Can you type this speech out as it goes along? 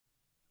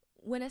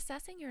When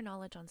assessing your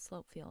knowledge on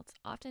slope fields,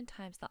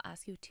 oftentimes they'll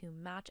ask you to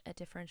match a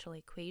differential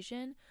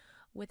equation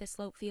with a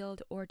slope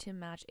field or to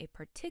match a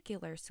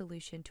particular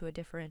solution to a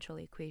differential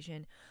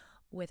equation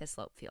with a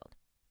slope field.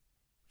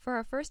 For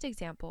our first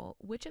example,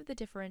 which of the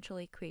differential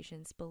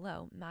equations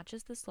below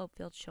matches the slope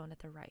field shown at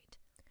the right?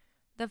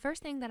 The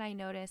first thing that I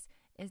notice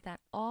is that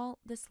all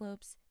the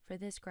slopes for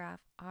this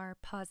graph are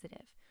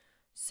positive.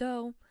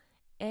 So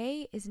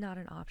A is not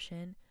an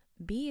option,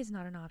 B is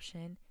not an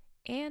option,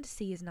 and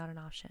C is not an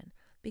option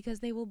because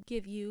they will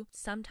give you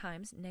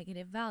sometimes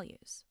negative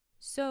values.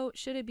 So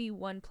should it be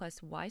 1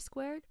 plus y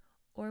squared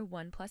or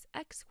 1 plus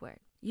x squared?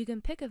 You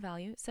can pick a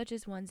value such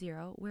as 1,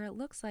 0 where it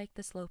looks like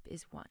the slope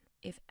is 1.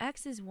 If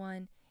x is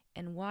 1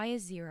 and y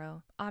is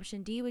 0,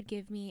 option D would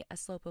give me a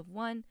slope of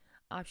 1,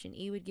 option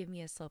E would give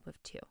me a slope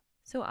of 2.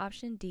 So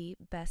option D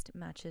best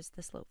matches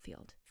the slope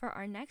field. For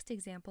our next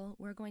example,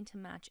 we're going to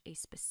match a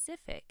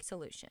specific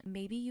solution.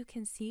 Maybe you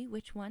can see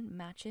which one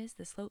matches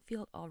the slope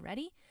field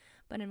already,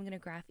 but I'm going to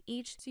graph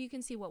each so you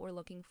can see what we're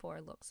looking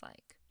for looks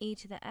like. E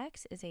to the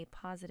x is a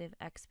positive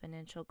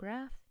exponential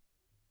graph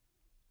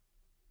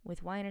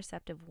with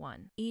y-intercept of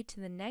 1. E to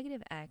the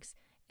negative x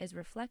is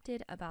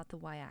reflected about the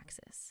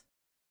y-axis.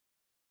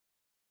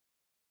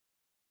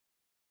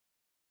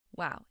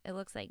 Wow, it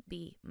looks like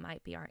B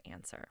might be our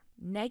answer.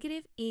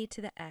 Negative e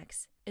to the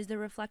x is the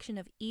reflection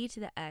of e to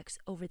the x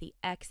over the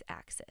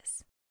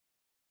x-axis.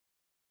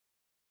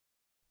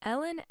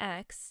 ln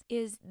x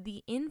is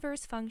the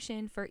inverse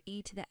function for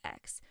e to the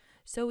x,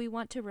 so we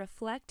want to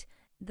reflect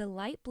the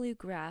light blue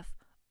graph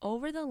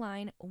over the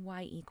line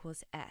y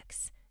equals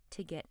x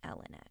to get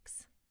ln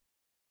x.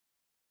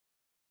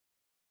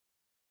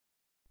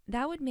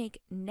 That would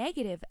make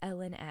negative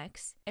ln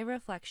x a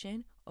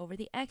reflection over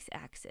the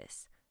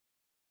x-axis.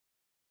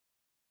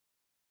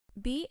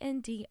 B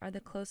and D are the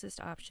closest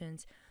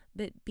options,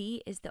 but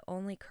B is the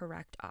only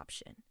correct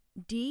option.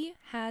 D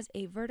has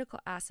a vertical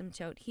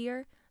asymptote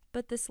here,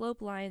 but the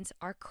slope lines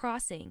are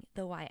crossing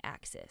the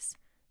y-axis,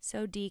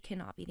 so D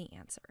cannot be the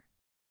answer.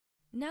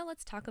 Now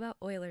let's talk about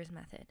Euler's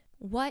method.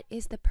 What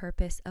is the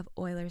purpose of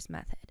Euler's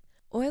method?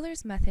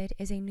 Euler's method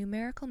is a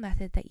numerical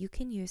method that you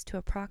can use to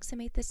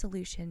approximate the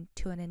solution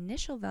to an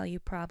initial value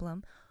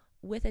problem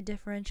with a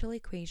differential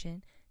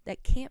equation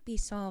that can't be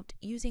solved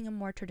using a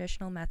more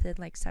traditional method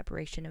like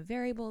separation of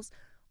variables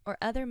or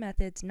other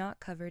methods not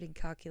covered in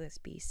Calculus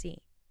BC.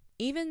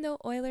 Even though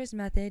Euler's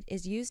method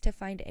is used to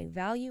find a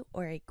value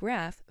or a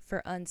graph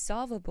for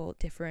unsolvable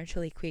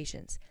differential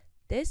equations,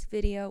 this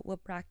video will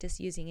practice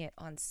using it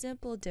on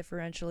simple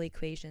differential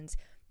equations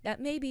that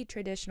may be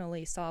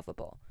traditionally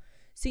solvable.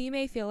 So you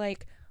may feel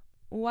like,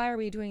 why are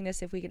we doing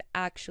this if we could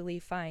actually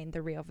find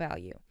the real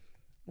value?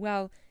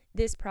 Well,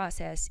 this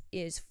process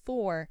is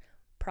for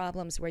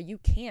problems where you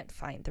can't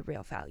find the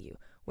real value,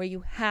 where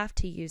you have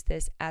to use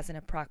this as an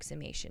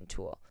approximation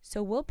tool.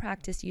 So we'll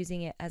practice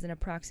using it as an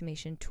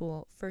approximation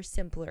tool for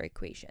simpler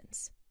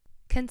equations.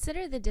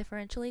 Consider the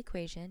differential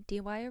equation dy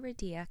over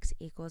dx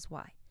equals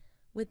y.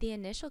 With the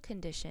initial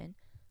condition,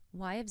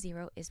 y of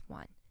 0 is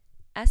 1.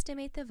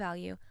 Estimate the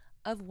value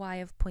of y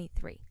of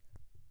 0.3.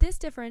 This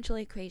differential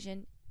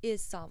equation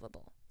is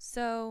solvable.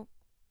 So,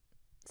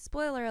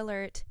 spoiler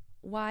alert,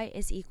 y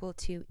is equal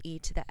to e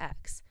to the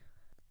x.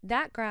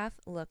 That graph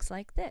looks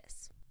like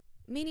this,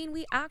 meaning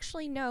we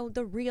actually know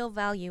the real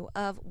value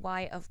of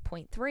y of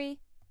 0.3.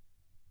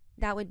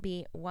 That would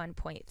be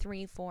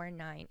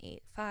 1.34985,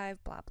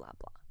 blah, blah,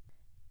 blah.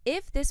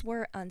 If this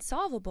were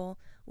unsolvable,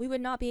 we would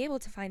not be able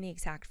to find the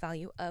exact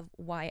value of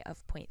y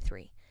of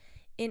 0.3.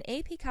 In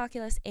AP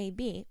Calculus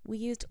AB, we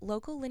used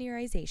local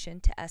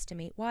linearization to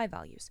estimate y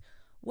values.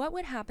 What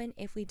would happen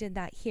if we did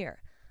that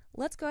here?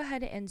 Let's go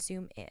ahead and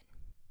zoom in.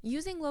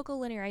 Using local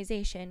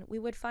linearization, we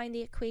would find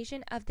the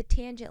equation of the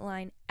tangent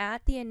line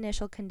at the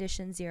initial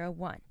condition 0,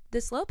 1.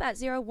 The slope at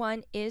 0,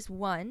 1 is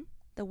 1,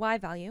 the y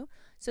value,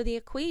 so the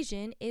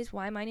equation is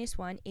y minus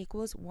 1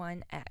 equals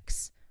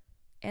 1x.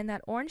 And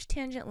that orange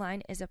tangent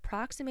line is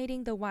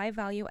approximating the y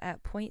value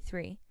at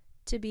 0.3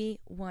 to be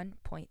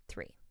 1.3.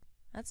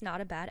 That's not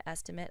a bad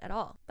estimate at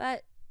all.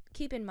 But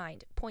keep in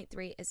mind,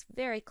 0.3 is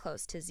very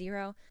close to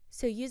 0,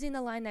 so using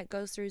the line that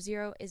goes through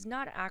 0 is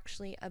not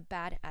actually a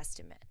bad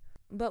estimate.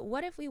 But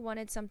what if we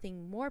wanted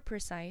something more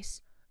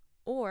precise,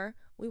 or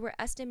we were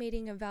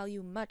estimating a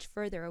value much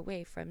further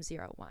away from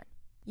 0, 1?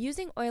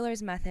 Using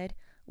Euler's method,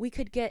 we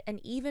could get an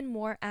even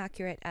more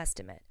accurate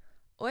estimate.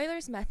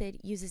 Euler's method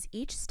uses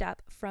each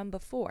step from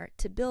before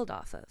to build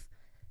off of.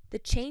 The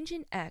change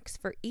in x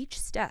for each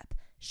step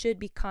should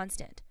be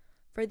constant.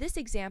 For this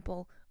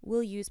example,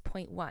 we'll use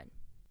 0.1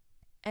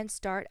 and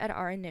start at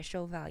our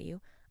initial value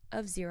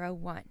of 0,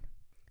 1,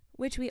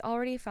 which we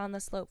already found the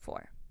slope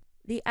for.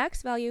 The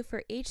x value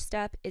for each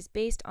step is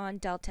based on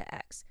delta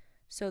x,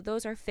 so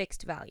those are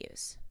fixed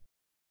values.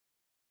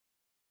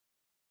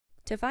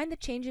 To find the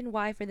change in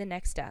y for the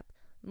next step,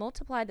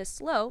 multiply the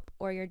slope,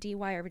 or your dy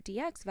over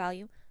dx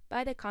value,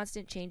 by the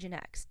constant change in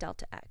x,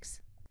 delta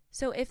x.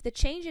 So if the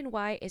change in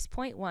y is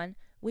 0.1,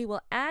 we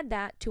will add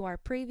that to our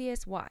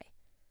previous y.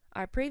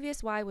 Our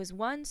previous y was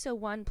 1, so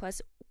 1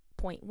 plus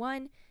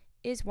 0.1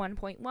 is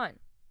 1.1.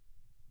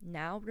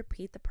 Now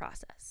repeat the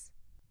process.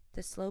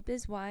 The slope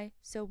is y,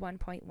 so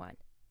 1.1.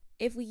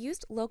 If we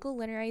used local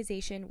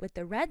linearization with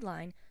the red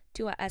line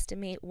to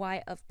estimate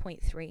y of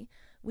 0.3,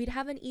 we'd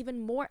have an even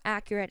more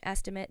accurate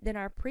estimate than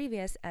our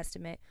previous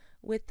estimate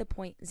with the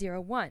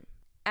 0.01.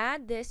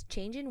 Add this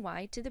change in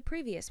y to the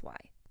previous y,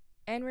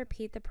 and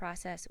repeat the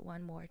process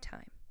one more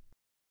time.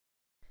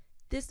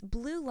 This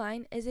blue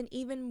line is an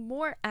even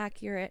more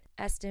accurate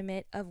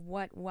estimate of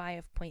what y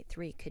of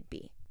 0.3 could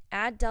be.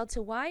 Add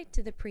delta y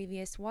to the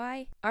previous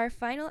y. Our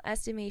final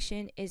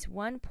estimation is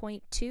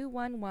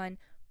 1.211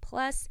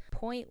 plus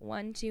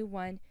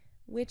 0.121,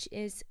 which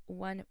is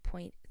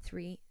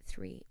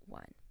 1.331,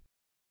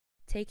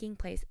 taking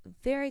place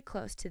very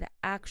close to the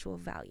actual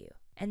value.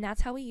 And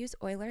that's how we use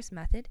Euler's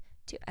method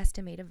to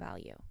estimate a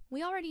value.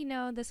 We already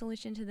know the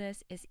solution to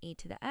this is e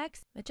to the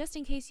x, but just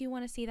in case you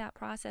want to see that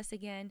process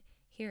again,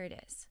 here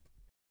it is.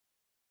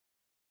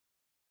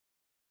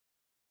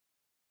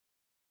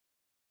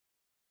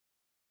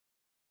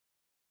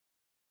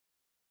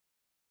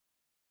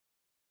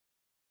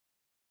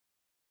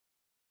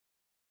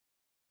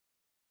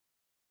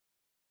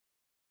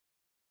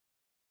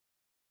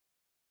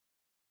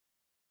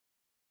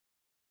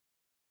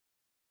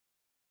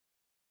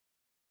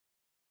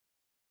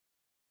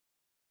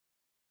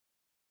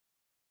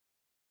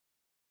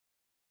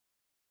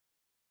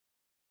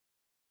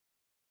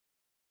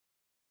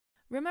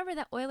 Remember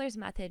that Euler's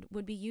method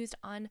would be used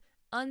on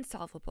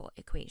unsolvable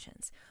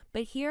equations,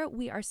 but here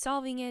we are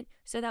solving it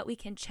so that we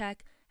can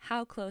check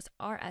how close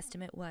our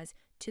estimate was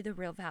to the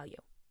real value.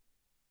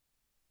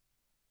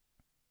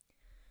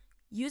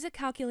 Use a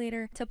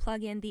calculator to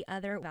plug in the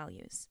other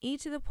values. E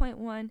to the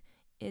 0.1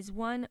 is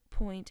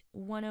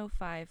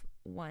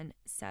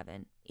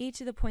 1.10517. E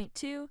to the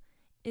 0.2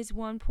 is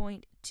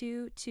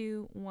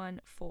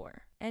 1.2214.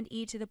 And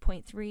e to the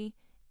 0.3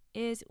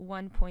 is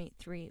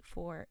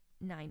 1.34.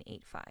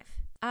 985.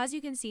 As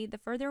you can see, the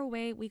further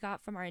away we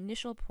got from our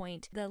initial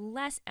point, the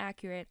less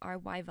accurate our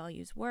y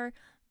values were,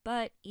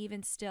 but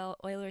even still,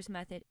 Euler's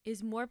method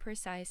is more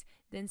precise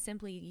than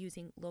simply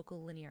using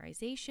local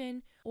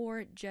linearization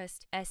or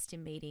just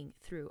estimating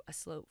through a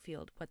slope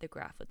field what the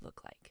graph would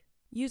look like.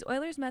 Use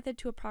Euler's method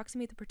to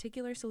approximate the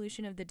particular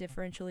solution of the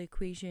differential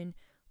equation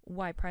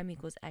y prime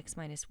equals x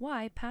minus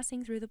y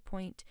passing through the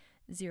point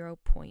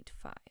 0.5.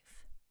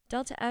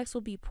 Delta x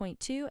will be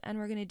 0.2, and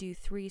we're going to do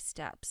 3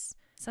 steps.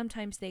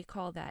 Sometimes they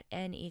call that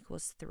n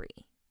equals 3.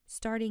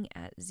 Starting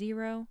at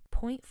 0,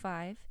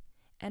 0.5,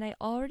 and I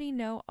already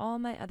know all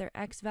my other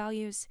x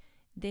values.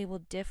 They will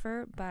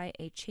differ by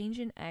a change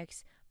in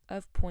x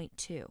of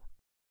 0.2.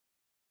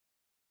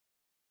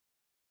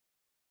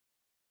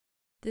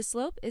 The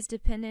slope is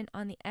dependent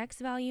on the x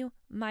value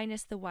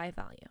minus the y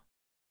value.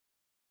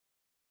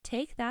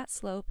 Take that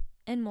slope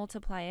and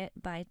multiply it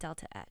by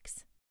delta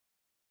x.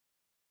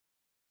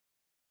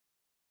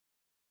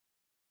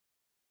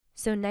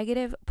 So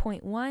negative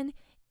 0.1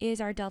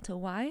 is our delta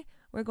y.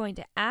 We're going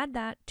to add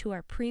that to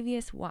our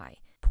previous y,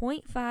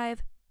 0.5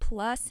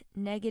 plus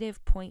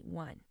negative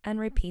 0.1, and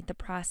repeat the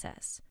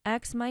process.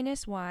 X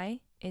minus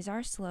y is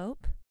our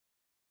slope.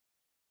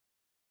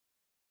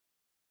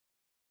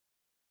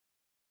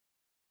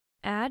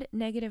 Add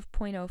negative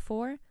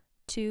 0.04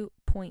 to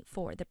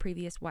 0.4, the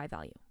previous y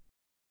value,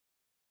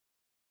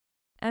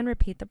 and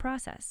repeat the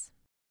process.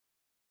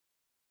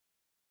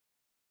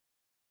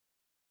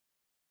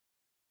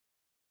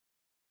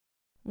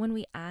 When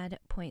we add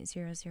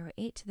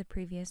 0.008 to the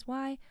previous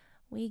y,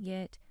 we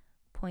get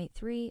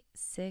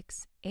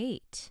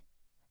 0.368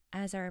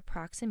 as our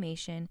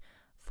approximation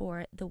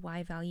for the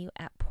y value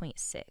at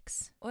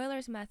 0.6.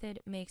 Euler's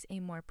method makes a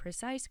more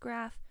precise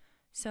graph,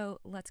 so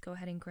let's go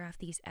ahead and graph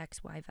these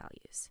x, y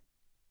values.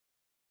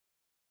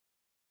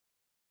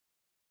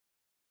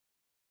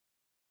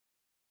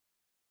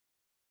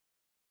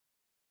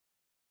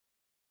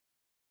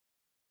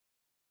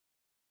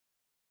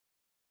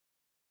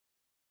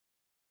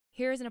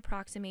 Here is an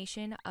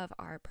approximation of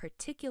our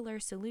particular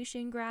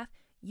solution graph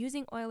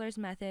using Euler's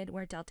method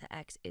where delta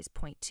x is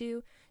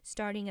 0.2,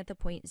 starting at the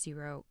point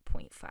 0.5.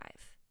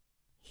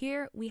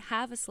 Here we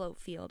have a slope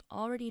field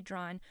already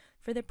drawn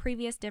for the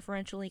previous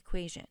differential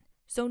equation.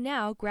 So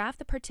now graph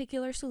the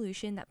particular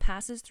solution that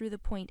passes through the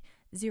point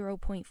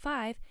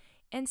 0.5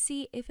 and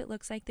see if it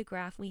looks like the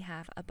graph we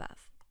have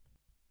above.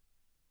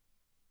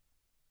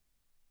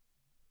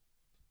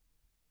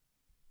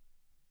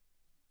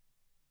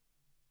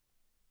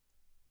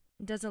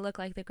 Does it look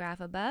like the graph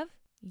above?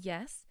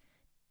 Yes.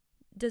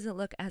 Does it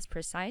look as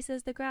precise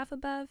as the graph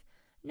above?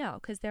 No,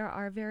 because there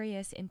are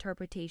various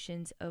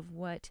interpretations of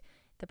what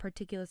the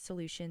particular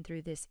solution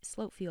through this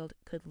slope field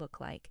could look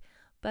like.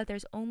 But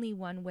there's only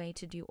one way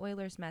to do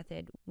Euler's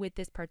method with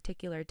this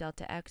particular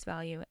delta x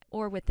value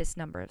or with this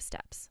number of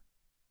steps.